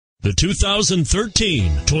The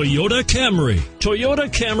 2013 Toyota Camry. Toyota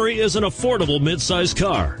Camry is an affordable midsize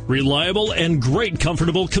car, reliable and great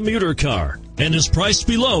comfortable commuter car, and is priced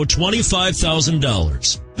below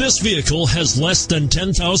 $25,000. This vehicle has less than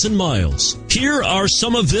 10,000 miles. Here are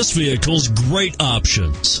some of this vehicle's great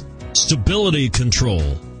options: stability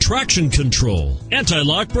control, traction control,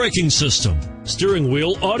 anti-lock braking system, steering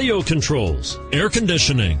wheel audio controls, air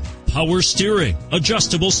conditioning, power steering,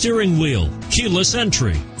 adjustable steering wheel, keyless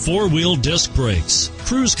entry, four-wheel disc brakes,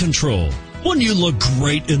 cruise control. Wouldn't you look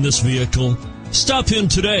great in this vehicle? Stop in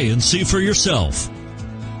today and see for yourself.